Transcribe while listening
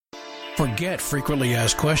Forget frequently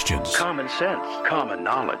asked questions. Common sense, common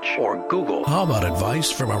knowledge, or Google. How about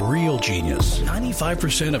advice from a real genius?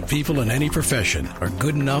 95% of people in any profession are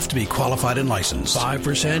good enough to be qualified and licensed.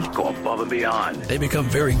 5% go above and beyond. They become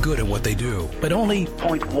very good at what they do, but only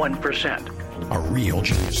 0.1% are real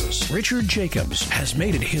geniuses. Richard Jacobs has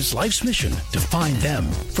made it his life's mission to find them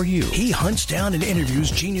for you. He hunts down and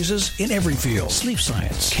interviews geniuses in every field: sleep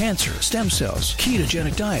science, cancer, stem cells,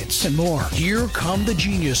 ketogenic diets, and more. Here come the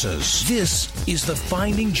geniuses. This is the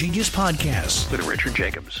Finding Genius Podcast with Richard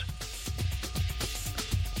Jacobs.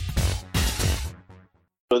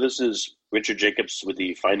 So this is Richard Jacobs with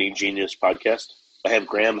the Finding Genius Podcast. I have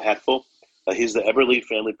Graham Hatfull. He's the Eberly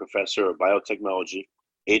Family Professor of Biotechnology,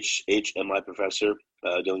 HMI professor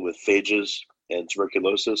dealing with phages and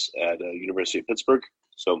tuberculosis at University of Pittsburgh.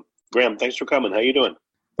 So, Graham, thanks for coming. How you doing?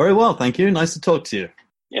 Very well, thank you. Nice to talk to you.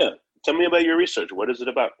 Yeah. Tell me about your research. What is it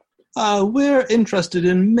about? We're interested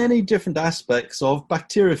in many different aspects of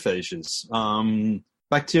bacteriophages.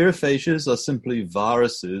 Bacteriophages are simply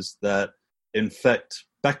viruses that infect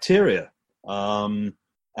bacteria.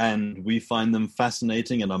 And we find them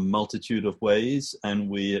fascinating in a multitude of ways, and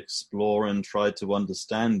we explore and try to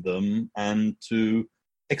understand them and to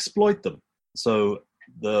exploit them. So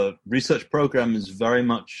the research program is very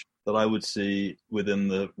much that I would see within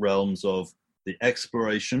the realms of the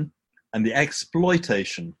exploration and the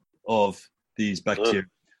exploitation of these bacteria.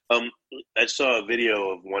 I saw a video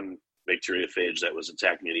of one bacteriophage that was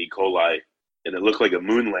attacking an E. coli, and it looked like a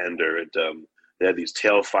moon lander. They had these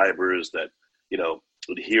tail fibers that,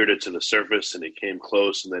 adhered it to the surface, and it came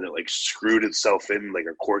close, and then it screwed itself in like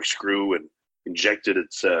a corkscrew and injected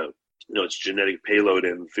its genetic payload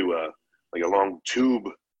in through a long tube.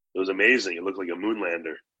 It was amazing. It looked like a moon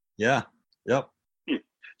lander. Yeah. Yep.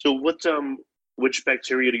 So which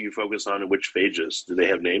bacteria do you focus on, and which phages? Do they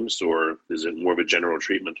have names, or is it more of a general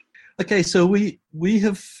treatment? Okay, so we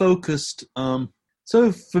have focused.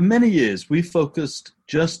 So for many years, we focused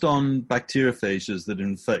just on bacteriophages that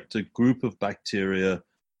infect a group of bacteria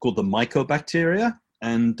called the Mycobacteria.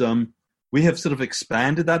 And we have sort of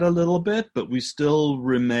expanded that a little bit, but we still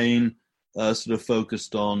remain sort of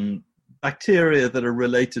focused on bacteria that are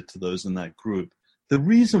related to those in that group. The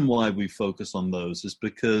reason why we focus on those is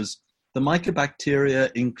because the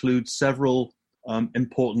Mycobacteria include several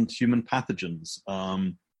important human pathogens.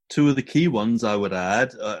 Two of the key ones I would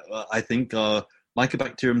add, I think, are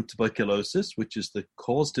Mycobacterium tuberculosis, which is the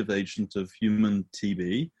causative agent of human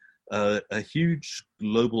TB, a huge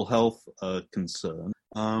global health concern.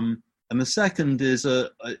 And the second is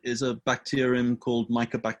a bacterium called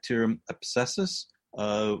Mycobacterium abscessus,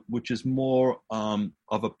 which is more of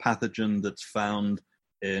a pathogen that's found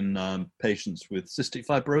in patients with cystic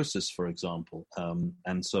fibrosis, for example.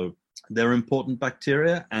 And so they're important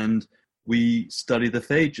bacteria, and we study the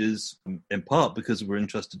phages in part because we're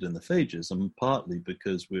interested in the phages, and partly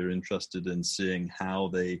because we're interested in seeing how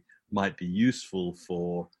they might be useful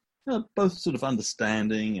for both sort of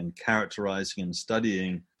understanding and characterizing and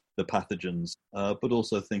studying the pathogens, but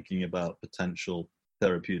also thinking about potential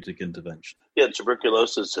therapeutic intervention. Yeah,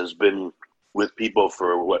 tuberculosis has been with people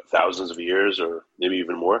for thousands of years, or maybe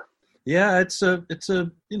even more. Yeah, it's a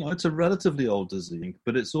relatively old disease,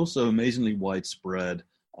 but it's also amazingly widespread.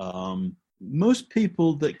 Most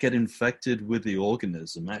people that get infected with the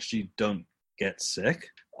organism actually don't get sick,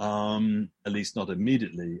 at least not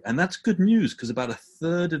immediately. And that's good news, because about a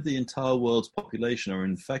third of the entire world's population are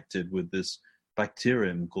infected with this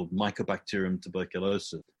bacterium called Mycobacterium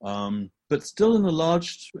tuberculosis. But still, in a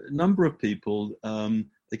large number of people,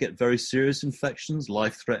 they get very serious infections,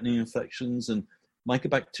 life-threatening infections, and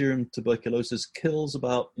Mycobacterium tuberculosis kills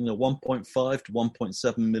about 1.5 to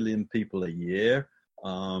 1.7 million people a year.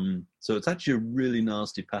 So it's actually a really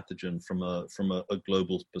nasty pathogen from a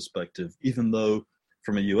global perspective, even though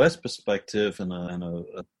from a US perspective and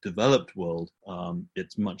a developed world,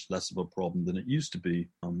 it's much less of a problem than it used to be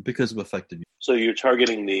because of effective use. So you're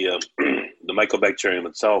targeting the Mycobacterium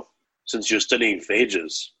itself. Since you're studying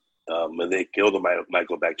phages, and they kill the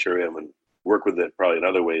Mycobacterium and work with it probably in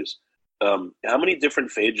other ways, how many different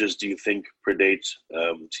phages do you think predate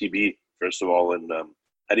TB, first of all, and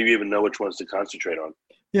how do you even know which ones to concentrate on?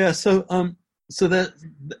 Yeah, so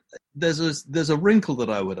there's a wrinkle that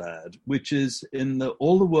I would add, which is in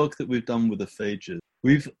all the work that we've done with the phages,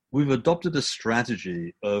 we've adopted a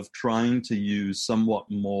strategy of trying to use somewhat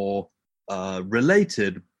more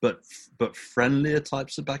related but friendlier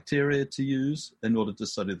types of bacteria to use in order to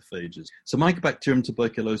study the phages. So Mycobacterium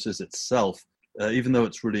tuberculosis itself, even though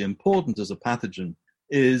it's really important as a pathogen,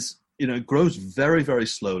 grows very, very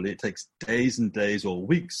slowly. It takes days and days or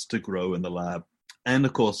weeks to grow in the lab. And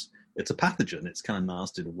of course, it's a pathogen. It's kind of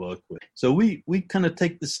nasty to work with. So we kind of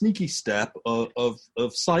take the sneaky step of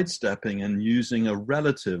sidestepping and using a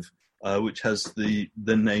relative, which has the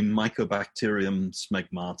name Mycobacterium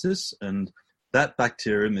smegmatis, and that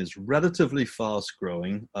bacterium is relatively fast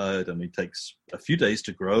growing. It only takes a few days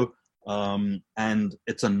to grow, and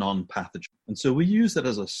it's a non-pathogen. And so we use that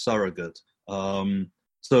as a surrogate.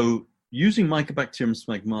 So using Mycobacterium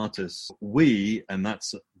smegmatis, and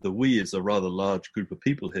that's the we is a rather large group of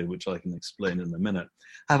people here, which I can explain in a minute,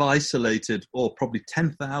 have isolated, probably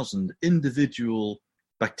 10,000 individual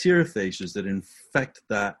bacteriophages that infect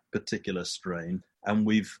that particular strain. And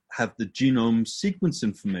have the genome sequence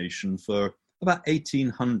information for about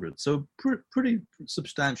 1,800. So pretty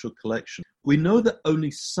substantial collection. We know that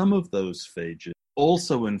only some of those phages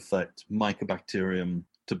also infect Mycobacterium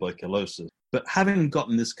tuberculosis. But having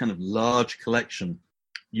gotten this kind of large collection,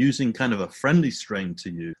 using kind of a friendly strain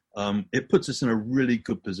to you, it puts us in a really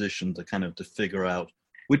good position to figure out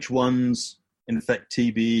which ones infect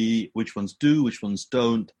TB, which ones do, which ones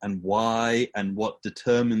don't, and why, and what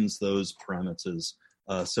determines those parameters.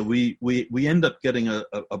 So we end up getting a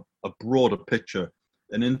broader picture.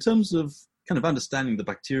 And in terms of kind of understanding the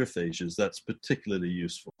bacteriophages, that's particularly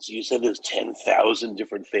useful. So you said there's 10,000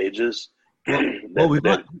 different phages?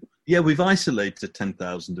 We've isolated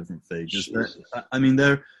 10,000 different phages.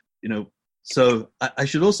 They're so I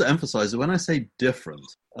should also emphasize that when I say different,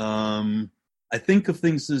 I think of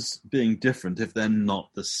things as being different if they're not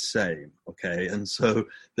the same, okay? And so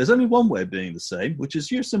there's only one way of being the same, which is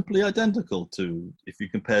you're simply identical to. If you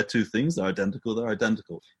compare two things, they're identical, they're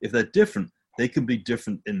identical. If they're different, they can be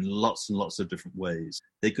different in lots and lots of different ways.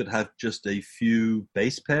 They could have just a few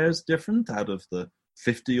base pairs different out of the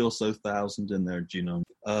 50 or so thousand in their genome,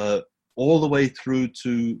 all the way through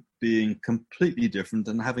to being completely different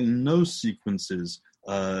and having no sequences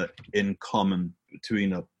in common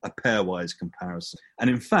between a pairwise comparison. And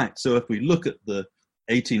in fact, so if we look at the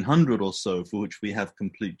 1,800 or so for which we have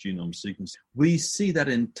complete genome sequence, we see that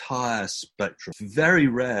entire spectrum. It's very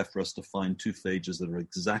rare for us to find two phages that are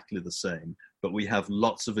exactly the same, but we have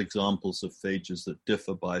lots of examples of phages that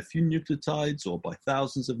differ by a few nucleotides or by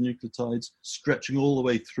thousands of nucleotides, stretching all the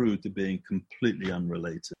way through to being completely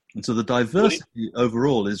unrelated. And so the diversity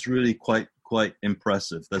overall is really quite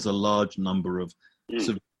impressive. There's a large number of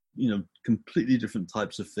completely different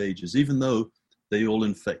types of phages, even though they all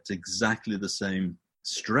infect exactly the same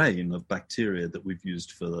strain of bacteria that we've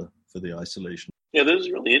used for the isolation. Yeah, this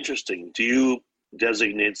is really interesting. Do you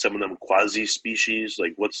designate some of them quasi-species?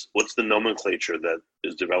 Like what's the nomenclature that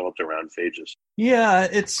is developed around phages? Yeah,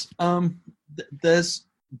 it's there's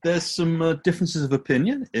some differences of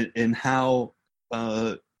opinion in how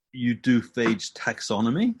you do phage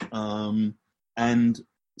taxonomy, and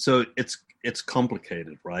so it's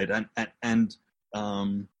complicated, right? And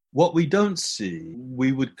what we don't see,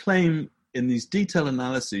 we would claim in these detailed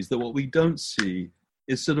analyses that what we don't see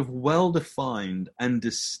is sort of well-defined and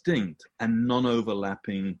distinct and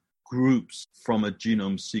non-overlapping groups from a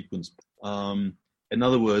genome sequence. In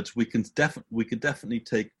other words, we could definitely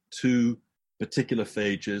take two particular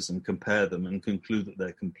phages and compare them and conclude that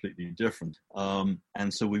they're completely different.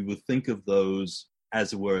 And so we would think of those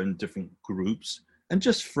as it were in different groups. And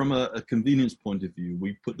just from a convenience point of view,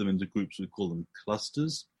 we put them into groups, we call them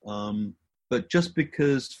clusters. But just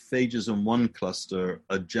because phages in one cluster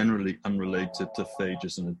are generally unrelated to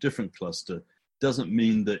phages in a different cluster doesn't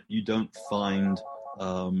mean that you don't find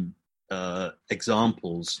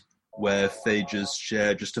examples where phages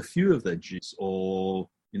share just a few of their genes, or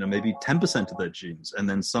maybe 10% of their genes, and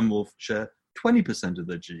then some will share 20% of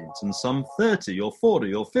their genes, and some 30 or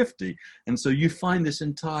 40 or 50. And so you find this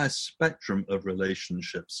entire spectrum of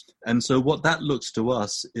relationships. And so what that looks to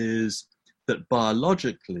us is that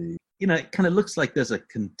biologically, it kind of looks like there's a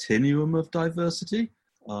continuum of diversity.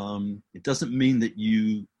 It doesn't mean that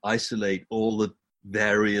you isolate all the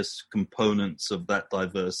various components of that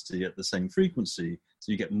diversity at the same frequency.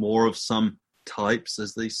 So you get more of some types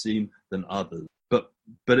as they seem than others.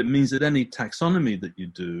 But it means that any taxonomy that you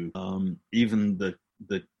do, even the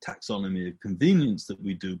taxonomy of convenience that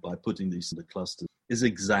we do by putting these into clusters, is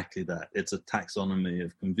exactly that. It's a taxonomy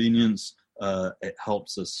of convenience. It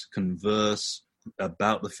helps us converse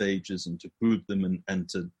about the phages and to group them and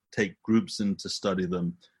to take groups and to study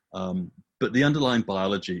them. But the underlying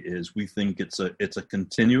biology is we think it's a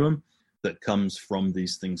continuum that comes from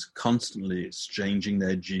these things constantly exchanging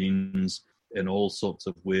their genes in all sorts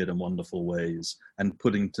of weird and wonderful ways and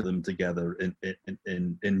putting them together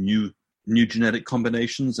in new genetic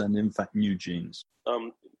combinations and in fact new genes.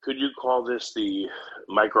 Could you call this the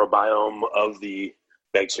microbiome of the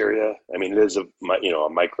bacteria? I mean, it is a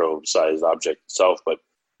micro-sized object itself, but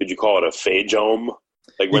could you call it a phagome?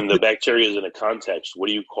 Like when the bacteria is in a context, what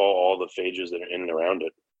do you call all the phages that are in and around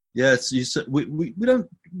it? Yes, we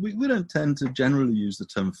don't tend to generally use the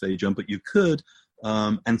term phagome, but you could,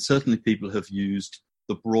 and certainly people have used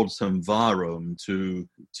the broad term virome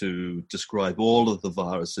to describe all of the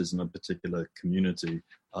viruses in a particular community.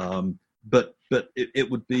 But it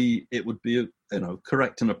would be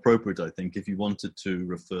correct and appropriate, I think, if you wanted to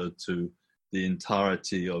refer to the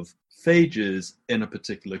entirety of phages in a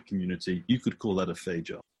particular community, you could call that a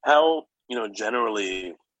phagome. How,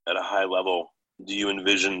 generally at a high level, do you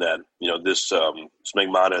envision that, this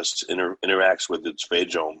smegmatis interacts with its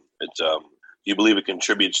phagome? Do you believe it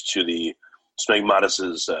contributes to the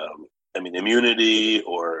smegmatis's, immunity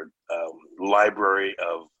or library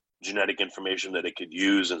of genetic information that it could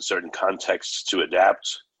use in certain contexts to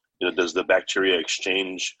adapt? Does the bacteria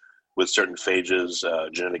exchange with certain phages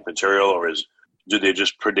genetic material, or do they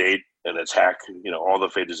just predate and attack? All the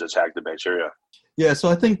phages attack the bacteria. Yeah, so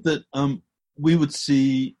I think that we would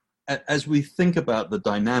see, as we think about the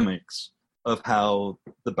dynamics of how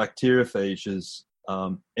the bacteriophages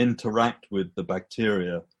interact with the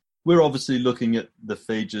bacteria, we're obviously looking at the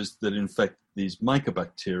phages that infect these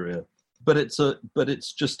mycobacteria, but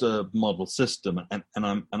it's just a model system, and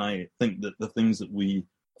I think that the things that we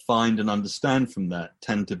find and understand from that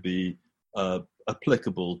tend to be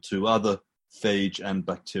applicable to other phage and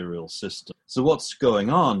bacterial systems. So what's going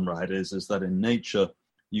on, right, is that in nature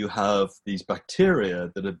you have these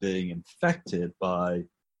bacteria that are being infected by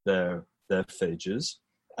their phages,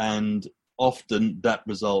 and often that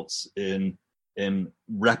results in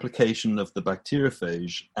replication of the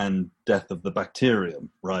bacteriophage and death of the bacterium,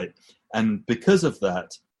 right? And because of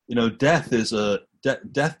that,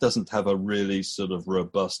 death doesn't have a really sort of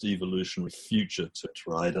robust evolutionary future to it,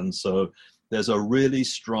 right? And so there's a really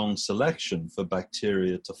strong selection for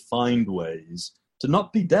bacteria to find ways to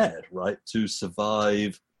not be dead, right? To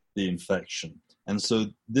survive the infection. And so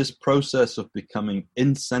this process of becoming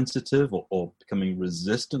insensitive or becoming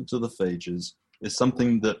resistant to the phages is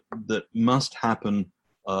something that must happen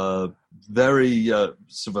very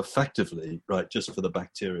sort of effectively, right, just for the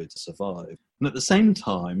bacteria to survive. And at the same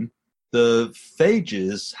time, the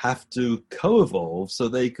phages have to co-evolve so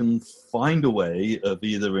they can find a way of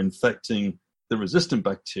either infecting the resistant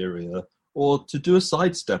bacteria or to do a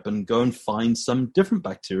sidestep and go and find some different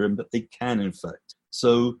bacterium that they can infect.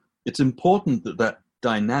 So it's important that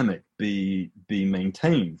dynamic be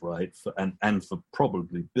maintained, right, and for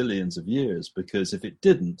probably billions of years, because if it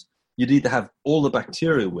didn't, you'd either have all the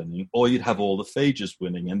bacteria winning or you'd have all the phages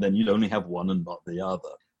winning, and then you'd only have one and not the other.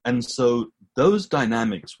 And so those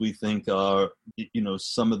dynamics, we think, are,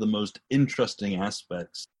 some of the most interesting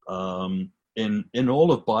aspects in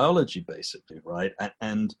all of biology, basically, right?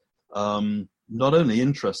 And not only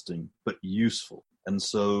interesting, but useful. And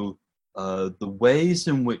so the ways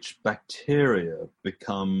in which bacteria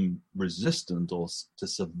become resistant or to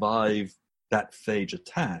survive that phage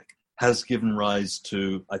attack has given rise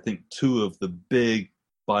to, I think, two of the big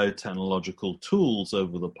biotechnological tools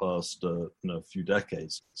over the past few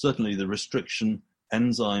decades. Certainly the restriction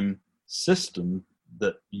enzyme system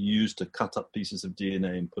that you use to cut up pieces of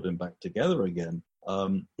DNA and put them back together again.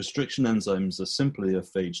 Restriction enzymes are simply a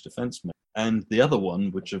phage defense mechanism. And the other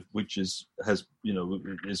one, which is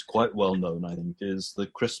quite well known, I think, is the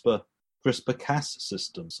CRISPR-Cas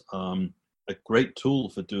systems. A great tool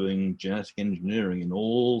for doing genetic engineering in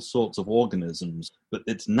all sorts of organisms, but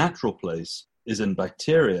its natural place is in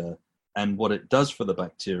bacteria, and what it does for the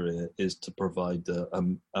bacteria is to provide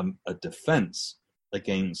a defense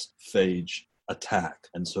against phage attack.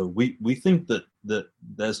 And so we think that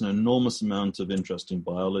there's an enormous amount of interesting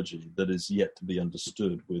biology that is yet to be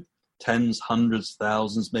understood, with tens, hundreds,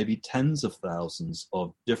 thousands, maybe tens of thousands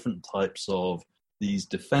of different types of these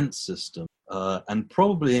defense systems, and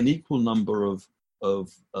probably an equal number of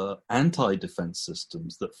anti-defense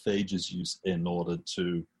systems that phages use in order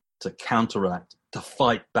to counteract, to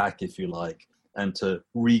fight back, if you like, and to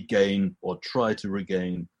regain or try to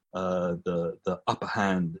regain the upper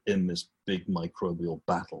hand in this big microbial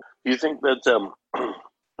battle. Do you think that,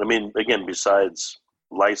 again, besides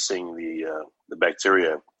lysing the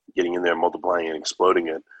bacteria, getting in there, multiplying and exploding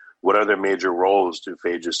it, what other major roles do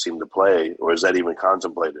phages seem to play, or is that even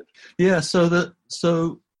contemplated? Yeah,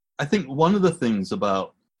 so I think one of the things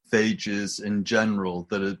about phages in general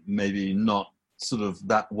that are maybe not sort of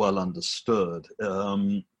that well understood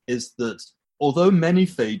is that although many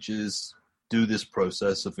phages do this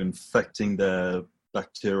process of infecting their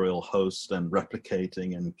bacterial host and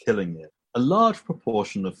replicating and killing it, a large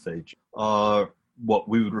proportion of phages are what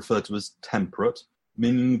we would refer to as temperate,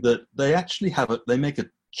 meaning that they actually have a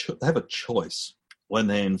choice when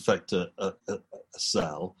they infect a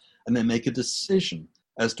cell, and they make a decision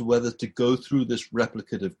as to whether to go through this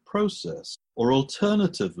replicative process or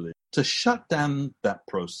alternatively to shut down that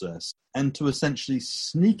process and to essentially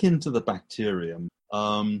sneak into the bacterium,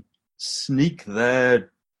 sneak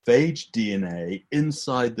their phage DNA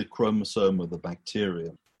inside the chromosome of the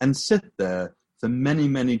bacterium and sit there for many,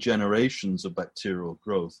 many generations of bacterial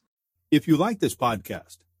growth. If you like this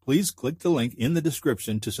podcast, please click the link in the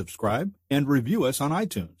description to subscribe and review us on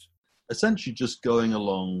iTunes. Essentially just going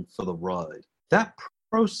along for the ride. That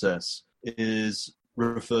process is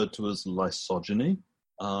referred to as lysogeny,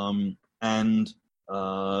 and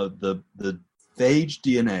the phage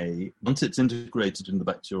DNA, once it's integrated in the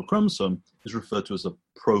bacterial chromosome, is referred to as a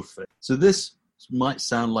prophage. So this might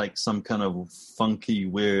sound like some kind of funky,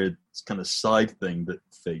 weird kind of side thing that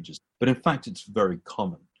phages, but in fact it's very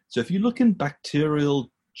common. So if you look in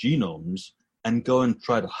bacterial genomes and go and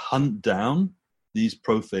try to hunt down these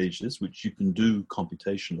prophages, which you can do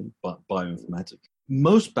computationally, but bioinformatically,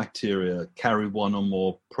 most bacteria carry one or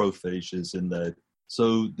more prophages in there.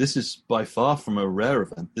 So this is by far from a rare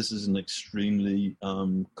event. This is an extremely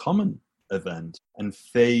common event. And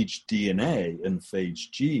phage DNA and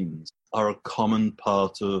phage genes are a common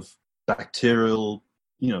part of bacterial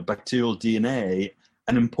DNA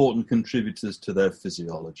and important contributors to their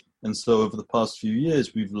physiology. And so over the past few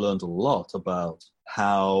years, we've learned a lot about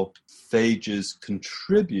how phages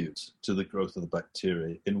contribute to the growth of the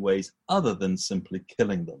bacteria in ways other than simply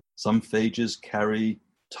killing them. Some phages carry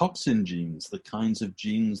toxin genes, the kinds of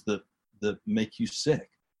genes that make you sick.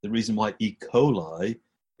 The reason why E. coli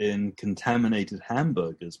in contaminated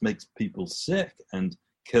hamburgers makes people sick and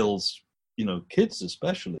kills, kids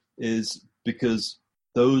especially, is because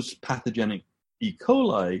those pathogenic E.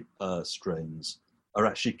 coli strains are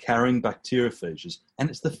actually carrying bacteriophages, and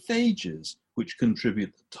it's the phages which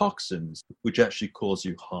contribute the toxins which actually cause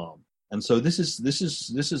you harm. And so this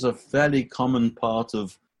is a fairly common part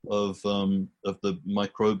of the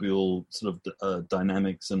microbial sort of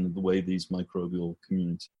dynamics and the way these microbial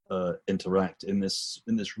communities interact in this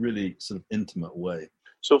really sort of intimate way.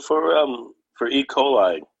 So for E.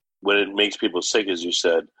 coli, when it makes people sick, as you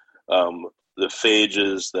said, the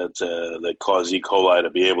phages that cause E. coli to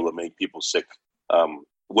be able to make people sick,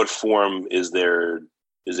 what form is their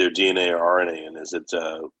DNA or RNA in? Is it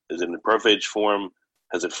in the prophage form?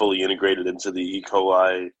 Has it fully integrated into the E.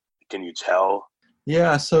 coli? Can you tell?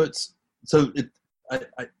 Yeah, so it's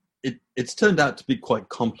turned out to be quite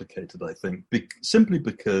complicated, I think, simply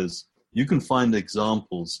because you can find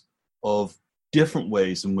examples of different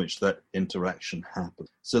ways in which that interaction happens.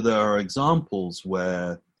 So there are examples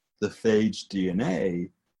where the phage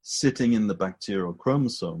DNA sitting in the bacterial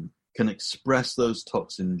chromosome can express those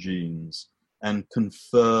toxin genes and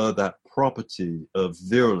confer that property of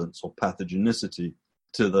virulence or pathogenicity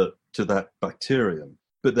to that bacterium.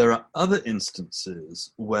 But there are other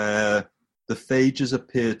instances where the phages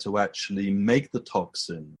appear to actually make the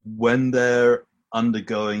toxin when they're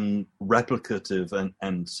undergoing replicative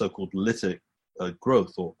and so-called lytic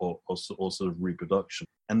growth or sort of reproduction.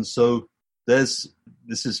 And so this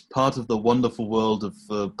is part of the wonderful world of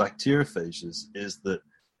bacteriophages, is that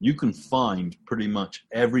you can find pretty much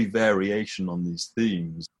every variation on these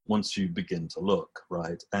themes once you begin to look,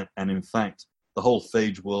 right? And in fact, the whole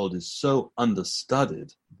phage world is so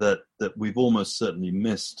understudied that we've almost certainly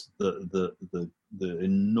missed the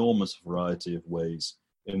enormous variety of ways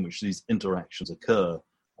in which these interactions occur,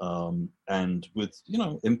 and with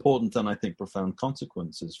important and I think profound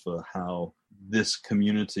consequences for how this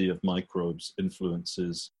community of microbes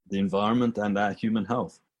influences the environment and our human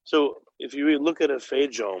health. So if you look at a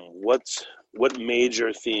phagome, what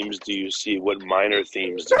major themes do you see? What minor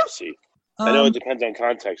themes do you see? I know it depends on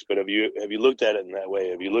context, but have you looked at it in that way?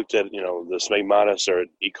 Have you looked at the smegmatis or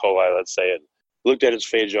E. coli, let's say, and looked at its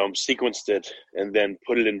phagome, sequenced it, and then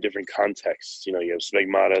put it in different contexts? You have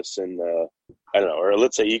smegmatis and or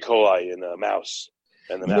let's say E. coli in a mouse,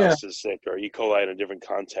 and the mouse is sick, or E. coli in a different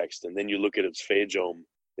context, and then you look at its phagome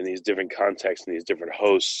in these different contexts and these different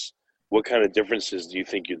hosts. What kind of differences do you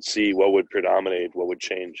think you'd see? What would predominate? What would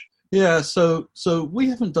change? Yeah, so we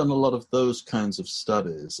haven't done a lot of those kinds of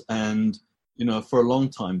studies, and for a long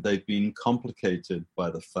time they've been complicated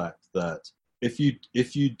by the fact that if you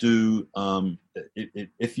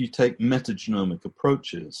take metagenomic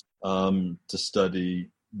approaches to study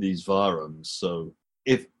these virums, so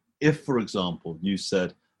if for example you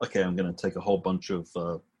said, okay, I'm going to take a whole bunch of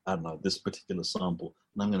this particular sample,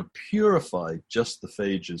 and I'm going to purify just the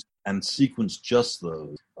phages and sequence just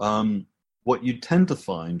those. What you tend to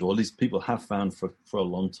find, or at least people have found for a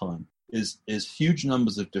long time, is huge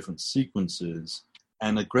numbers of different sequences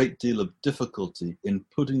and a great deal of difficulty in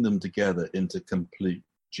putting them together into complete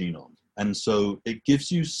genomes. And so it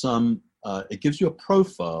gives you it gives you a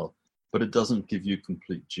profile, but it doesn't give you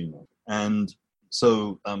complete genome. And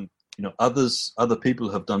so, other people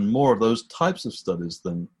have done more of those types of studies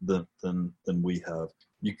than we have.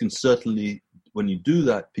 You can certainly, when you do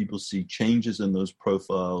that, people see changes in those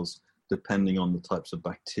profiles depending on the types of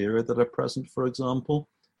bacteria that are present, for example.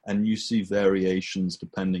 And you see variations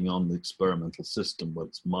depending on the experimental system, whether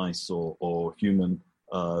it's mice or human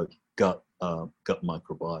gut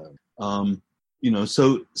microbiome.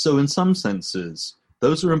 So in some senses,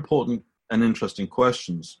 those are important and interesting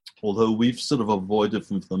questions, although we've sort of avoided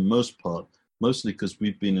them for the most part, mostly because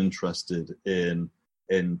we've been interested in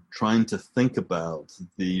trying to think about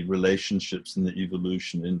the relationships and the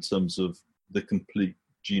evolution in terms of the complete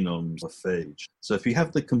genomes of a phage. So if you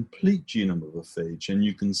have the complete genome of a phage and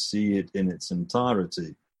you can see it in its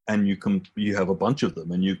entirety, and you have a bunch of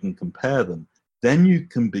them and you can compare them, then you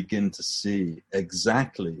can begin to see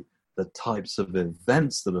exactly the types of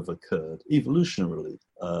events that have occurred, evolutionarily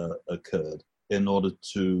occurred, in order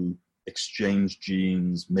to exchange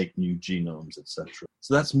genes, make new genomes, etc.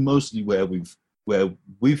 So that's mostly where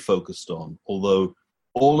we've focused on, although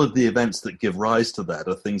all of the events that give rise to that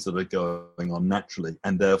are things that are going on naturally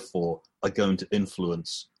and therefore are going to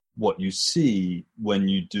influence what you see when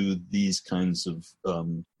you do these kinds of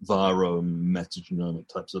virome metagenomic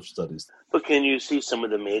types of studies. But can you see some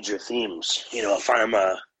of the major themes? If I'm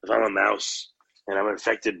a mouse and I'm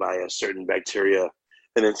infected by a certain bacteria,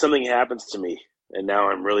 and then something happens to me, and now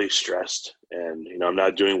I'm really stressed, and I'm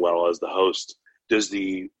not doing well as the host. Does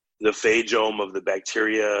the phagome of the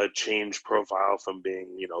bacteria change profile from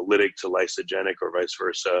being lytic to lysogenic, or vice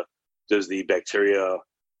versa? Does the bacteria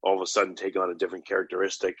all of a sudden take on a different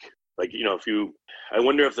characteristic? I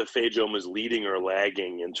wonder if the phagome is leading or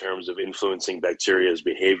lagging in terms of influencing bacteria's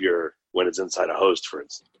behavior when it's inside a host, for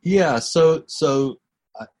instance. Yeah, so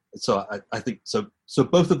I think so. So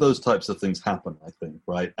both of those types of things happen, I think,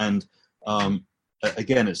 right? And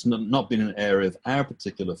again, it's not been an area of our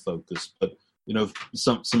particular focus, but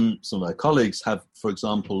some of our colleagues have, for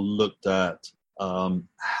example, looked at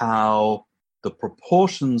how the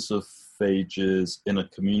proportions of phages in a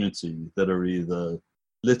community that are either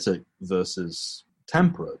lytic versus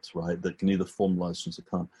temperate, right, that can either form lysosomes or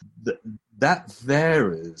can't, that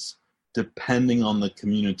varies depending on the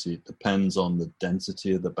community. It depends on the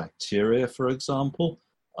density of the bacteria, for example,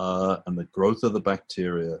 and the growth of the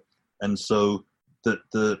bacteria. And so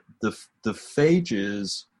the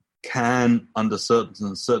phages can, under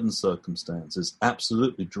certain circumstances,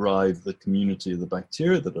 absolutely drive the community of the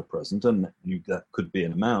bacteria that are present, and that could be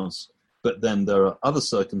in a mouse. But then there are other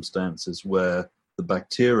circumstances where the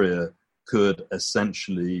bacteria could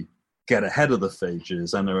essentially get ahead of the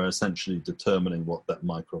phages and are essentially determining what that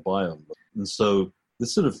microbiome is. And so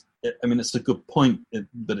this sort of, it's a good point,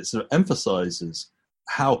 but it sort of emphasizes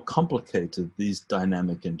how complicated these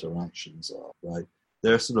dynamic interactions are, right?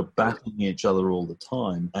 They're sort of battling each other all the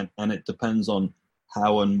time, and it depends on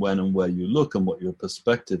how and when and where you look and what your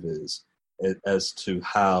perspective is as to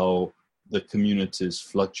how the communities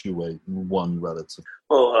fluctuate one relative.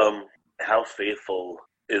 Well, how faithful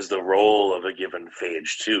is the role of a given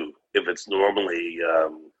phage too? If it's normally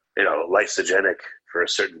lysogenic for a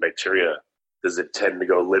certain bacteria, does it tend to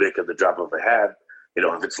go lytic at the drop of a hat?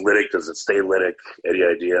 If it's lytic, does it stay lytic? Any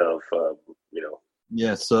idea of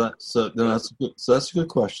Yeah, so that's a good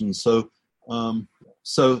question. So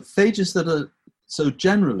phages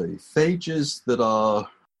generally phages that are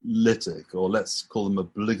lytic, or let's call them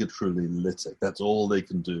obligatorily lytic, that's all they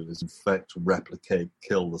can do is infect, replicate,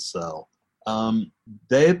 kill the cell.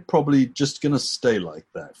 They're probably just going to stay like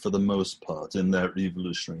that for the most part in their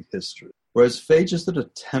evolutionary history. Whereas phages that are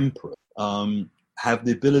temperate have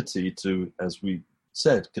the ability to, as we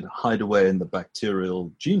said, can hide away in the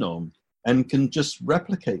bacterial genome and can just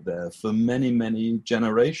replicate there for many, many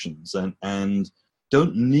generations and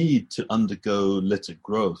don't need to undergo lytic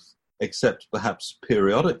growth, except perhaps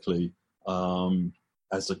periodically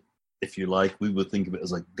if you like, we would think of it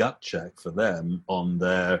as a gut check for them on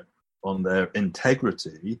their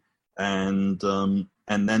integrity, and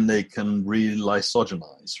then they can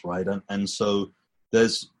re-lysogenize, right? And so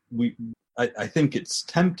I think it's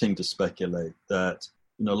tempting to speculate that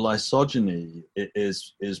lysogeny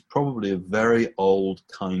is probably a very old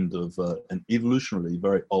kind of an evolutionarily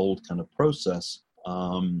very old kind of process,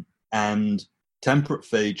 and temperate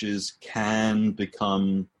phages can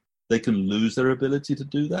lose their ability to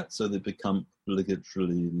do that, so they become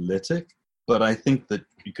obligatorily lytic. But I think that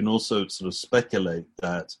you can also sort of speculate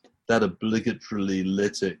that obligatorily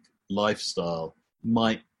lytic lifestyle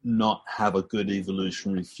might not have a good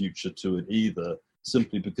evolutionary future to it either,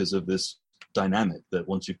 simply because of this dynamic that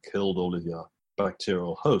once you've killed all of your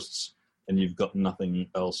bacterial hosts and you've got nothing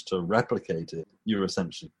else to replicate it, you're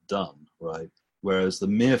essentially done, right? Whereas the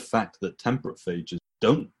mere fact that temperate phages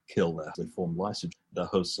don't kill they form lysogen, their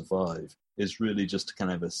hosts survive, is really just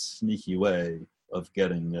kind of a sneaky way of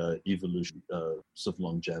getting evolution sort of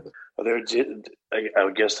longevity. I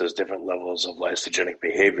would guess there's different levels of lysogenic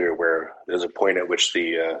behavior where there's a point at which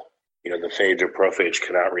the phage or prophage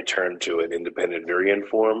cannot return to an independent virion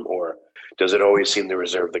form, or does it always seem to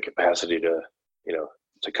reserve the capacity to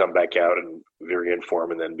come back out in virion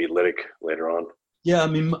form and then be lytic later on? Yeah, I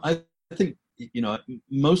mean, I think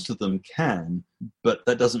most of them can, but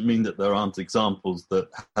that doesn't mean that there aren't examples that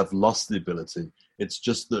have lost the ability. It's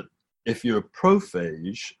just that if you're a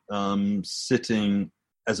prophage sitting,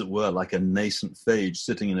 as it were, like a nascent phage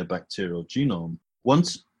sitting in a bacterial genome,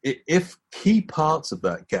 if key parts of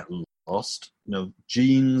that get lost,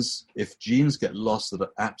 if genes get lost that it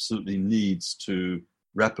absolutely needs to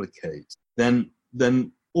replicate, then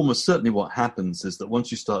almost certainly what happens is that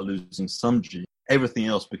once you start losing some genes, everything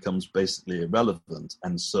else becomes basically irrelevant,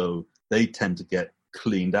 and so they tend to get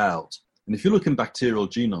cleaned out. And if you look in bacterial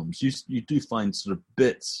genomes, you do find sort of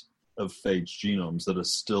bits of phage genomes that are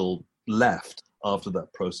still left after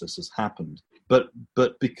that process has happened. But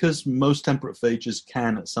because most temperate phages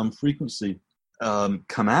can, at some frequency,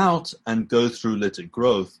 come out and go through lytic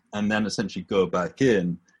growth and then essentially go back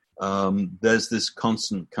in, there's this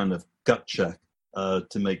constant kind of gut check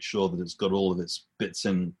to make sure that it's got all of its bits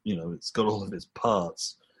in, it's got all of its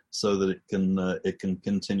parts, so that it can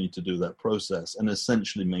continue to do that process and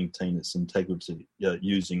essentially maintain its integrity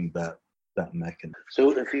using that mechanism. So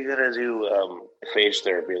if you're going to do phage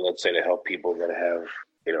therapy, let's say to help people that have,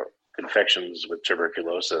 infections with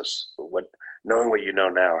tuberculosis, knowing what you know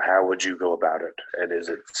now, how would you go about it? And is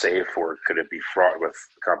it safe, or could it be fraught with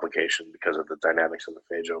complication because of the dynamics of the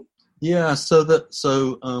phagome? Yeah, so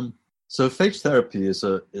phage therapy is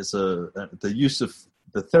the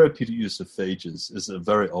therapeutic use of phages is a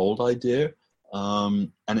very old idea, and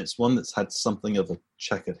it's one that's had something of a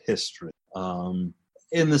checkered history,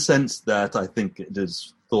 in the sense that I think it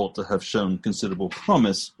is thought to have shown considerable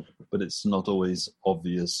promise, but it's not always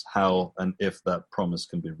obvious how and if that promise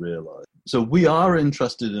can be realized. So we are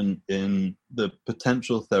interested in the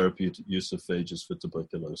potential therapeutic use of phages for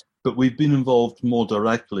tuberculosis, but we've been involved more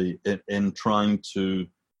directly in trying to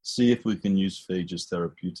see if we can use phages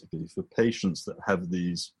therapeutically for patients that have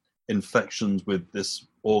these infections with this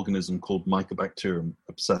organism called Mycobacterium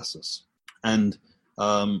abscessus. And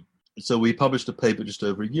so we published a paper just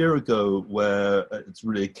over a year ago where it's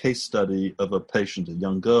really a case study of a patient, a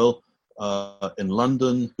young girl in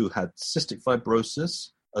London who had cystic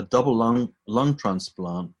fibrosis, a double lung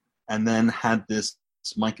transplant, and then had this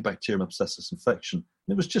Mycobacterium abscessus infection.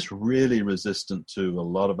 It was just really resistant to a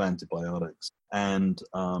lot of antibiotics. And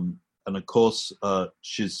of course,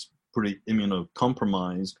 she's pretty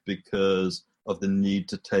immunocompromised because of the need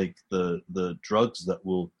to take the drugs that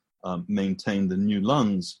will maintain the new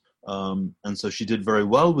lungs. And so she did very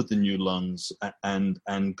well with the new lungs and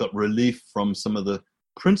got relief from some of the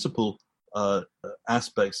principal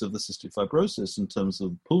aspects of the cystic fibrosis in terms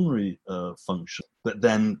of pulmonary function, but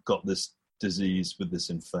then got this disease with this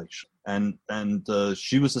infection. And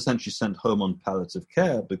she was essentially sent home on palliative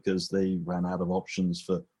care because they ran out of options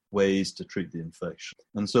for ways to treat the infection.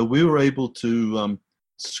 And so we were able to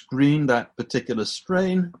screen that particular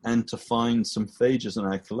strain and to find some phages in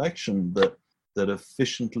our collection that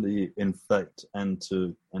efficiently infect and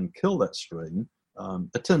kill that strain.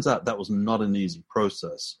 It turns out that was not an easy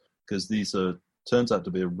process because turns out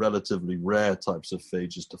to be a relatively rare types of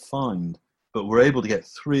phages to find. But we're able to get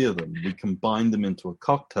 3 of them. We combined them into a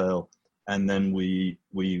cocktail, and then we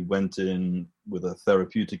went in with a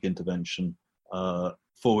therapeutic intervention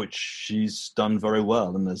for which she's done very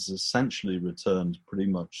well and has essentially returned pretty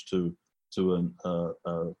much to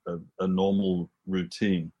a normal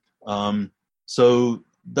routine. So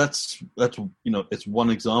that's it's one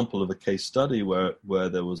example of a case study where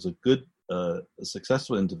there was a good a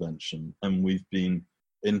successful intervention, and we've been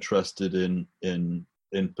interested in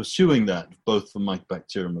pursuing that both for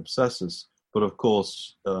Mycobacterium abscessus, but of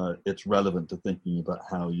course it's relevant to thinking about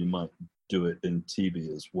how you might do it in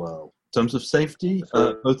TB as well. In terms of safety,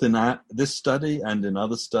 both in this study and in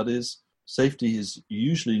other studies, safety has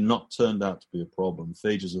usually not turned out to be a problem.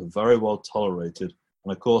 Phages are very well tolerated.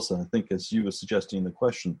 And of course, I think as you were suggesting in the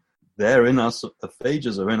question, they're in us, the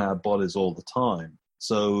phages are in our bodies all the time.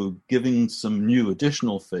 So giving some new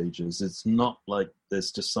additional phages, it's not like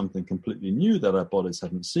there's just something completely new that our bodies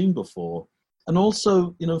haven't seen before. And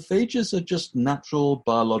also, phages are just natural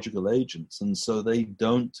biological agents, and so they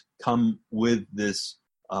don't come with this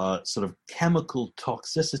sort of chemical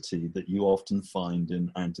toxicity that you often find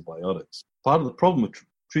in antibiotics. Part of the problem with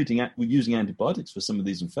using antibiotics for some of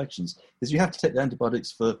these infections is you have to take the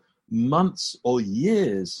antibiotics for months or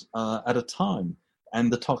years at a time,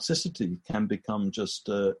 and the toxicity can become just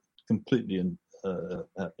completely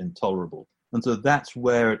intolerable. And so that's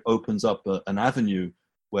where it opens up an avenue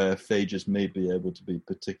where phages may be able to be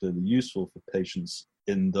particularly useful for patients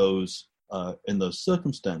in those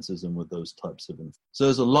circumstances and with those types of infections. So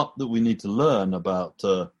there's a lot that we need to learn about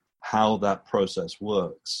how that process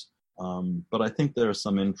works. But I think there is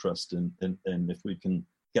some interest in if we can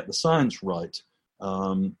get the science right,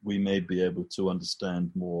 we may be able to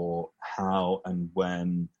understand more how and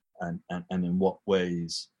when and in what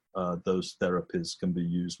ways those therapies can be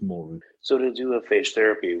used more. So to do a phage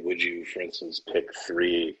therapy, would you, for instance, pick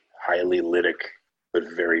 3 highly lytic but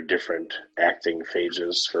very different acting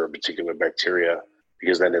phages for a particular bacteria?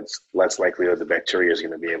 Because then it's less likely that the bacteria is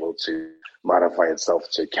going to be able to modify itself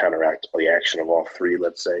to counteract the action of all 3,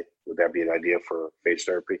 let's say. Would that be an idea for phage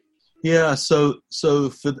therapy? Yeah, so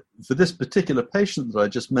for this particular patient that I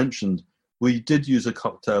just mentioned, we did use a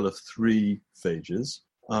cocktail of 3 phages.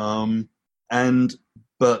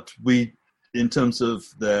 But we, in terms of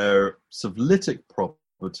their sort of lytic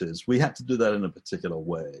properties, we had to do that in a particular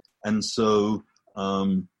way. And so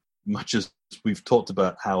much as we've talked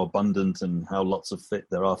about how abundant and how lots of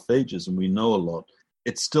there are phages, and we know a lot,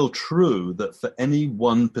 it's still true that for any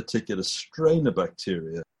one particular strain of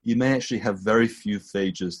bacteria, you may actually have very few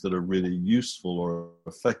phages that are really useful or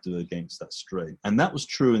effective against that strain. And that was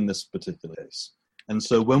true in this particular case. And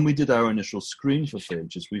so when we did our initial screen for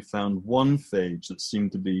phages, we found one phage that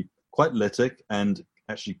seemed to be quite lytic and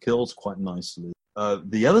actually kills quite nicely.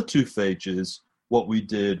 The other 2 phages, what we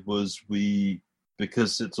did was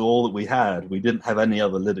because it's all that we had, we didn't have any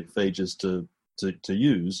other lytic phages to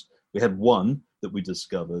use. We had one that we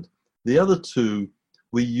discovered. The other 2,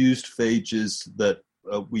 we used phages that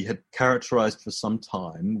we had characterized for some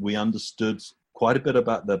time. We understood quite a bit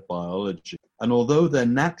about their biology. And although they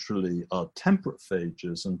naturally are temperate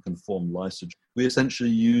phages and can form lysogen, we essentially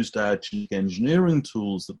used our genetic engineering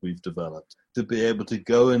tools that we've developed to be able to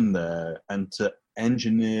go in there and to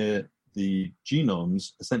engineer the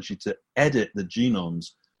genomes, essentially to edit the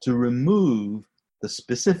genomes, to remove the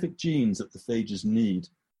specific genes that the phages need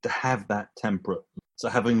to have that temperate. So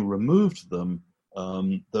having removed them,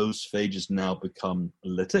 those phages now become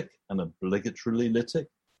lytic and obligatorily lytic.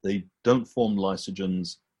 They don't form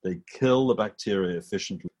lysogens. They kill the bacteria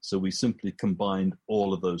efficiently. So we simply combined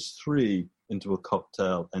all of those 3 into a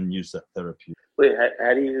cocktail and use that therapy. Wait,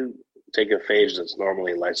 how do you take a phage that's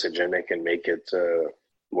normally lysogenic and make it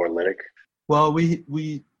more lytic? Well, we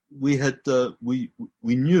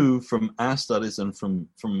knew from our studies and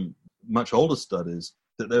from much older studies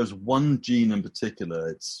that there's one gene in particular.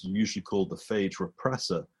 It's usually called the phage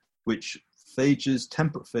repressor, which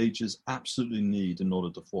temperate phages absolutely need in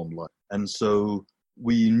order to form life. And so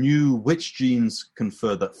we knew which genes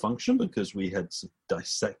confer that function because we had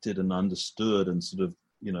dissected and understood and sort of,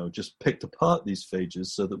 just picked apart these phages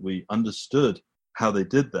so that we understood how they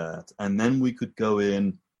did that. And then we could go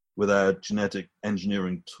in with our genetic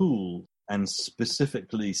engineering tool and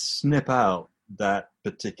specifically snip out that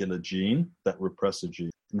particular gene, that repressor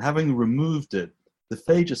gene. And having removed it, the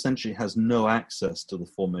phage essentially has no access to the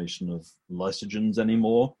formation of lysogens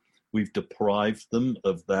anymore. We've deprived them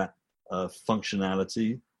of that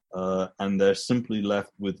functionality, and they're simply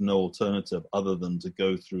left with no alternative other than to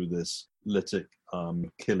go through this lytic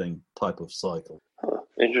killing type of cycle.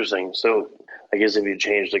 Interesting. So I guess if you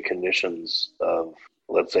change the conditions of,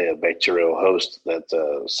 let's say, a bacterial host, that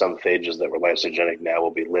some phages that were lysogenic now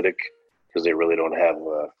will be lytic because they really don't have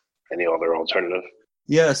any other alternative.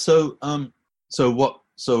 Yeah. So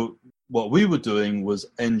what we were doing was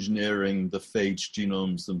engineering the phage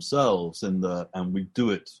genomes themselves, and we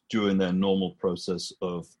do it during their normal process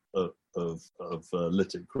of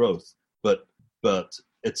lytic growth. But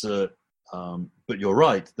you're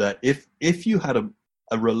right that if you had a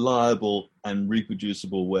reliable and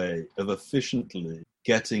reproducible way of efficiently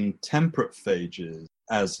getting temperate phages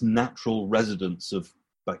as natural residents of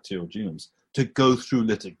bacterial genomes to go through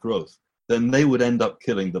lytic growth, then they would end up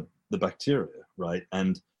killing the bacteria, right?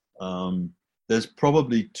 And there's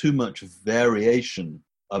probably too much variation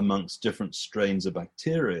amongst different strains of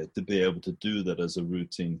bacteria to be able to do that as a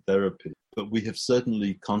routine therapy. But we have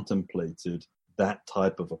certainly contemplated that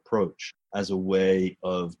type of approach as a way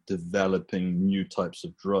of developing new types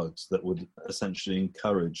of drugs that would essentially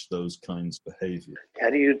encourage those kinds of behavior. How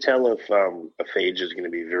do you tell if a phage is going to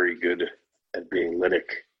be very good at being lytic?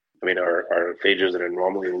 I mean, are phages that are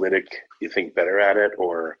normally lytic, you think, better at it?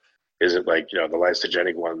 Or is it like, the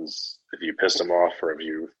lysogenic ones, if you piss them off or if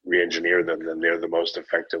you re-engineer them, then they're the most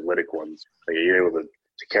effective lytic ones? Like, are you able to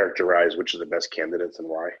characterize which are the best candidates and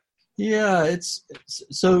why? Yeah, it's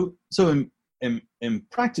so in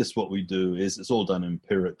practice, what we do is it's all done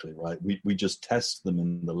empirically, right? We just test them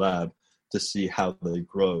in the lab to see how they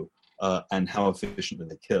grow and how efficiently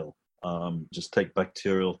they kill. Just take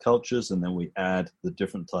bacterial cultures, and then we add the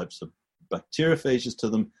different types of bacteriophages to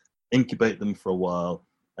them, incubate them for a while,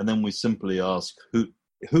 and then we simply ask who,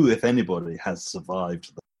 if anybody, has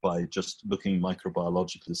survived by just looking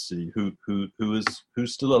microbiologically to see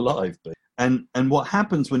who's still alive. And what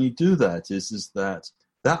happens when you do that is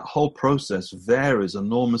that whole process varies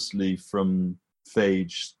enormously from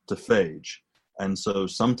phage to phage. And so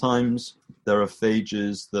sometimes there are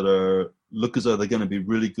phages that look as though they're going to be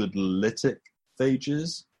really good lytic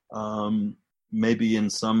phages. Maybe in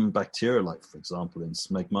some bacteria, like for example in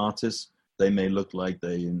Smegmatis, they may look like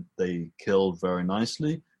they kill very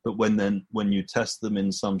nicely. But when you test them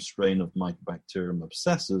in some strain of Mycobacterium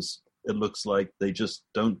abscessus, it looks like they just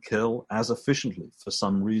don't kill as efficiently for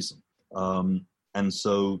some reason. And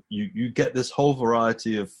so you get this whole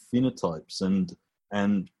variety of phenotypes,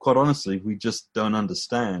 and quite honestly, we just don't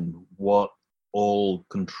understand what all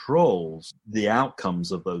controls the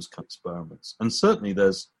outcomes of those kind of experiments. And certainly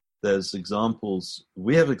there's examples,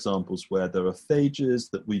 we have examples where there are phages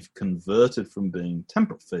that we've converted from being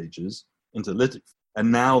temperate phages into lytic.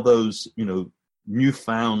 And now those,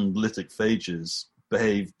 newfound lytic phages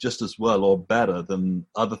behave just as well or better than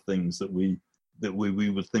other things that we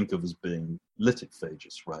would think of as being lytic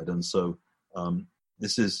phages, right? And so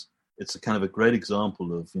it's a kind of a great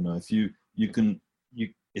example of, if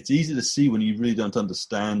it's easy to see when you really don't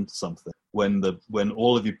understand something, when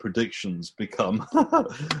all of your predictions become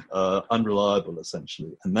unreliable,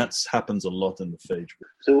 essentially. And that happens a lot in the phage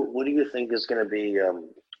group. So what do you think is going to be,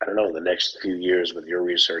 the next few years with your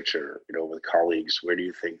research or, with colleagues? Where do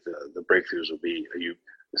you think the breakthroughs will be? Are you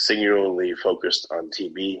singularly focused on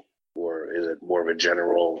TB, or is it more of a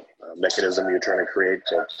general mechanism you're trying to create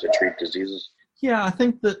to treat diseases? Yeah, I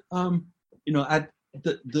think that,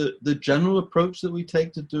 the general approach that we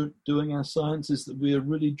take to doing our science is that we are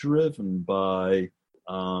really driven by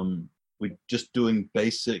we're just doing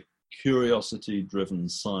basic curiosity-driven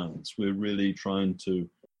science. We're really trying to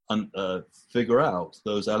figure out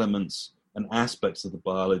those elements and aspects of the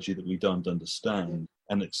biology that we don't understand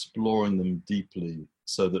and exploring them deeply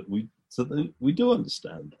so that we do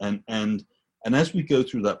understand. And as we go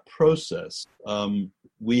through that process,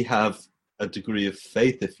 we have a degree of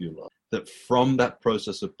faith, if you like, that from that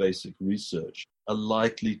process of basic research are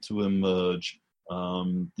likely to emerge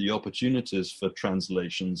the opportunities for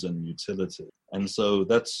translations and utility. And so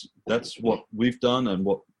that's what we've done and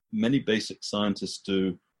what many basic scientists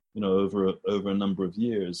do, over a number of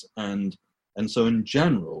years. And so in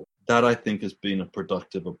general, that I think has been a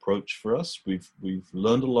productive approach for us. We've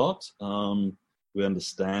learned a lot. We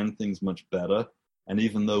understand things much better. And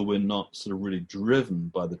even though we're not sort of really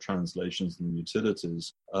driven by the translations and the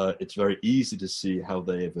utilities, it's very easy to see how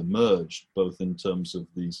they have emerged, both in terms of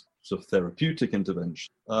these sort of therapeutic interventions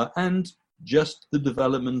and just the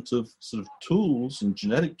development of sort of tools and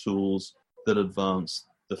genetic tools that advance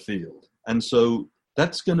the field. And so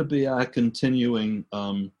that's going to be our continuing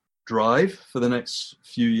drive for the next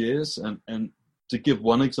few years. And to give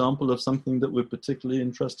one example of something that we're particularly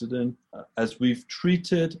interested in, as we've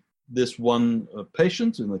treated this one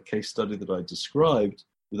patient in the case study that I described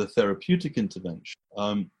with a therapeutic intervention,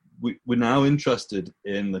 we're now interested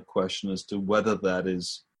in the question as to whether that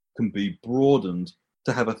can be broadened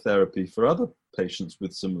to have a therapy for other patients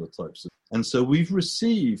with similar types of. And so we've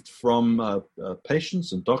received from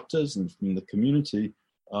patients and doctors and from the community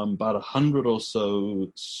about 100 or so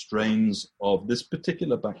strains of this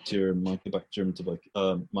particular bacterium, Mycobacterium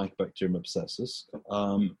abscessus,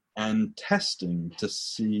 and testing to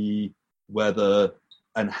see whether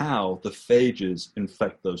and how the phages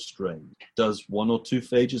infect those strains. Does one or two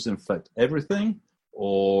phages infect everything,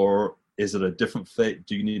 or is it a different phage?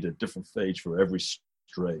 Do you need a different phage for every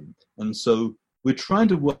strain? And so we're trying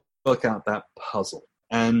to work out that puzzle.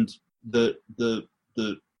 And the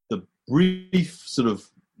brief sort of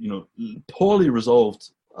poorly resolved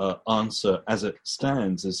answer as it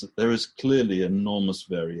stands is that there is clearly enormous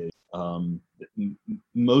variation.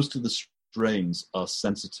 Most of the strains are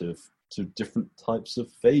sensitive to different types of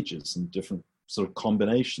phages and different sort of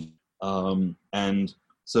combinations. And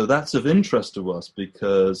so that's of interest to us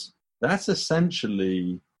because that's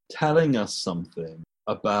essentially telling us something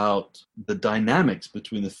about the dynamics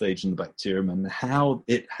between the phage and the bacterium and how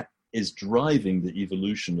is driving the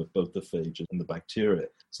evolution of both the phages and the bacteria.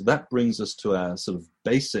 So that brings us to our sort of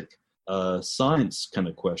basic science kind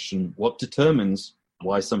of question: what determines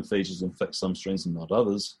why some phages infect some strains and not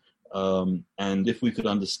others? And if we could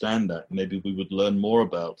understand that, maybe we would learn more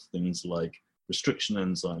about things like restriction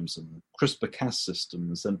enzymes and CRISPR-Cas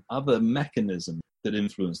systems and other mechanisms that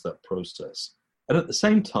influence that process. And at the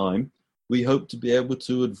same time, we hope to be able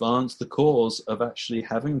to advance the cause of actually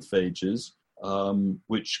having phages,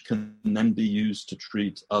 which can then be used to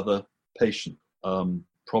treat other patients,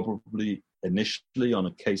 probably initially on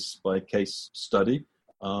a case-by-case study.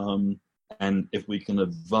 And if we can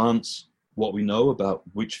advance what we know about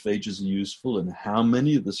which phages are useful and how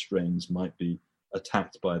many of the strains might be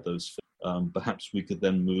attacked by those phages, perhaps we could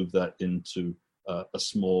then move that into a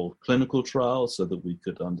small clinical trial so that we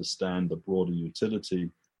could understand the broader utility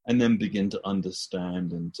and then begin to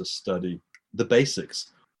understand and to study the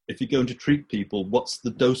basics. If you're going to treat people, what's the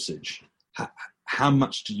dosage? How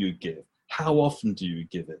much do you give? How often do you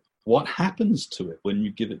give it? What happens to it when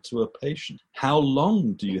you give it to a patient? How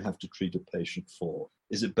long do you have to treat a patient for?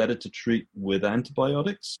 Is it better to treat with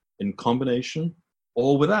antibiotics in combination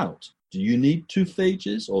or without? Do you need 2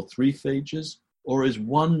 phages or 3 phages? Or is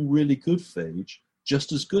one really good phage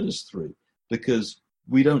just as good as 3? Because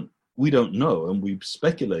we don't know, and we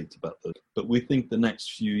speculate about that. But we think the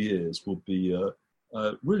next few years will be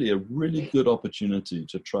really a really good opportunity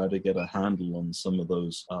to try to get a handle on some of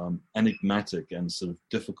those enigmatic and sort of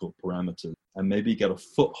difficult parameters, and maybe get a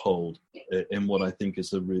foothold in what I think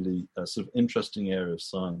is a really sort of interesting area of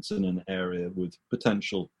science in an area with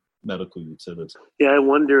potential medical utility. Yeah, I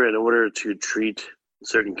wonder, in order to treat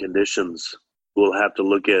certain conditions, we'll have to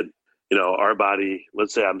look at, our body.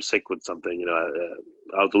 Let's say I'm sick with something,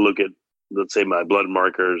 I'll have to look at, let's say, my blood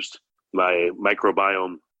markers, my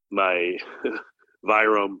microbiome, my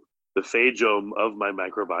virome, the phagome of my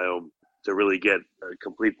microbiome, to really get a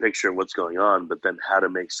complete picture of what's going on, but then how to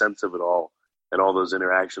make sense of it all and all those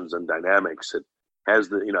interactions and dynamics. It has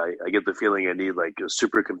I get the feeling I need like a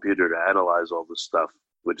supercomputer to analyze all this stuff,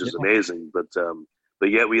 which is amazing. But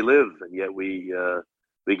yet we live, and yet we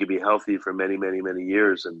could be healthy for many, many, many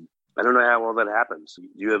years. And I don't know how all that happens. Do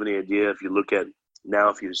you have any idea, if you look at now,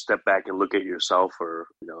 if you step back and look at yourself or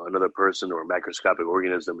another person or a macroscopic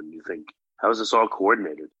organism, and you think, how is this all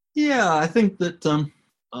coordinated? Yeah, I think that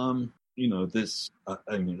this.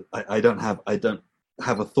 I don't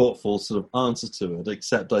have a thoughtful sort of answer to it,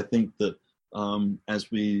 except I think that as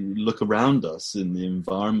we look around us in the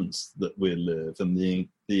environments that we live and the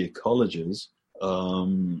ecologies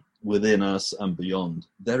within us and beyond,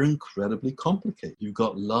 they're incredibly complicated. You've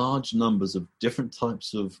got large numbers of different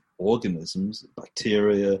types of organisms,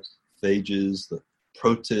 bacteria, phages, the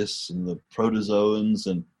protists and the protozoans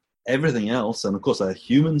and everything else. And of course, our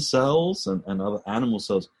human cells and other animal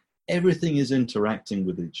cells, everything is interacting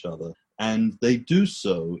with each other. And they do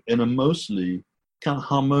so in a mostly kind of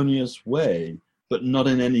harmonious way, but not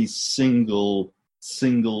in any single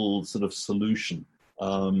sort of solution.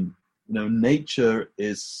 Nature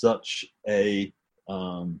is such a,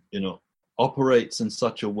 operates in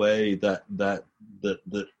such a way that the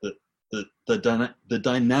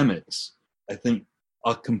dynamics, I think,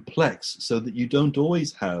 are complex, so that you don't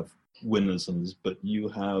always have winners, but you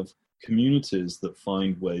have communities that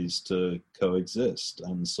find ways to coexist.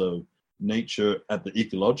 And so nature at the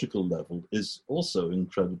ecological level is also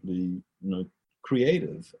incredibly,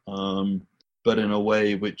 creative, but in a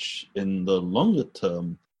way which in the longer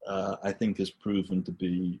term, I think has proven to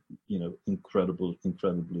be,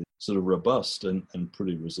 incredibly sort of robust and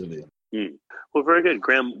pretty resilient. Well, very good.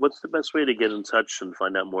 Graham, what's the best way to get in touch and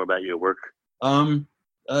find out more about your work?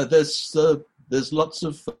 There's lots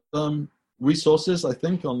of resources, I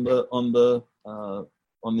think, on the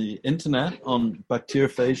internet on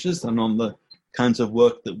bacteriophages and on the kinds of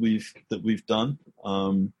work that we've done.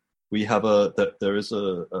 We have a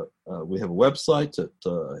website at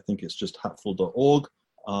I think it's just hatfull.org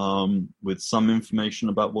with some information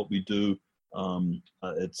about what we do.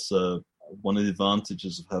 It's one of the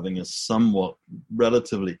advantages of having a somewhat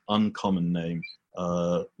relatively uncommon name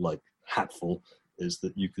like Hatfull is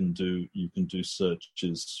that you can do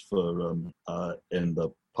searches for in the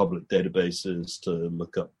public databases to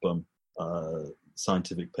look up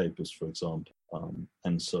scientific papers, for example,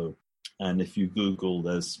 and if you Google,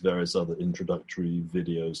 there's various other introductory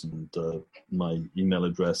videos, and my email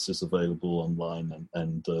address is available online,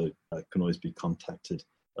 and can always be contacted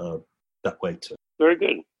that way too. Very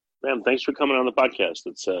good. Man, thanks for coming on the podcast.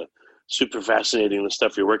 It's super fascinating, the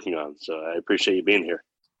stuff you're working on. So I appreciate you being here.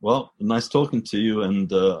 Well, nice talking to you,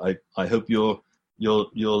 and I hope your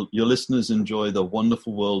listeners enjoy the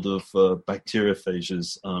wonderful world of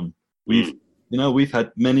bacteriophages. We've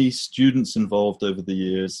had many students involved over the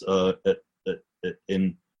years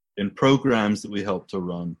in programs that we help to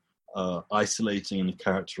run, isolating and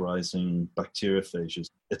characterizing bacteriophages.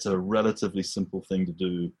 It's a relatively simple thing to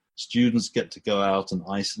do. Students get to go out and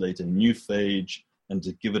isolate a new phage and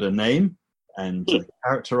to give it a name and to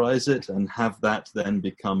characterize it and have that then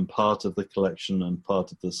become part of the collection and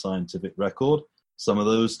part of the scientific record. Some of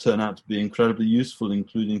those turn out to be incredibly useful,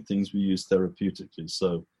 including things we use therapeutically.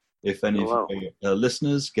 So if any of your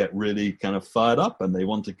listeners get really kind of fired up and they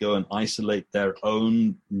want to go and isolate their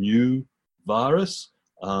own new virus,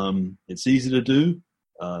 it's easy to do.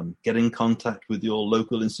 Get in contact with your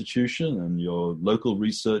local institution and your local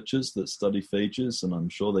researchers that study phages, and I'm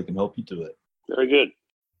sure they can help you do it. Very good.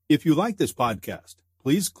 If you like this podcast,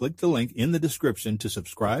 please click the link in the description to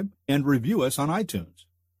subscribe and review us on iTunes.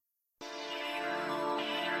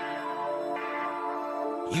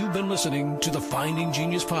 You've been listening to the Finding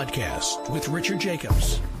Genius podcast with Richard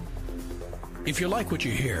Jacobs. If you like what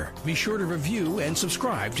you hear, be sure to review and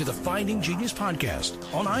subscribe to the Finding Genius podcast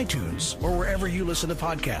on iTunes or wherever you listen to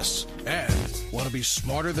podcasts. And want to be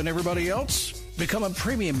smarter than everybody else? Become a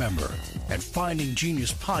premium member at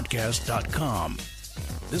findinggeniuspodcast.com.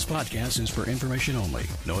 This podcast is for information only.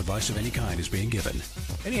 No advice of any kind is being given.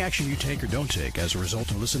 Any action you take or don't take as a result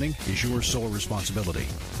of listening is your sole responsibility.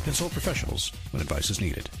 Consult professionals when advice is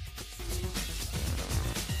needed.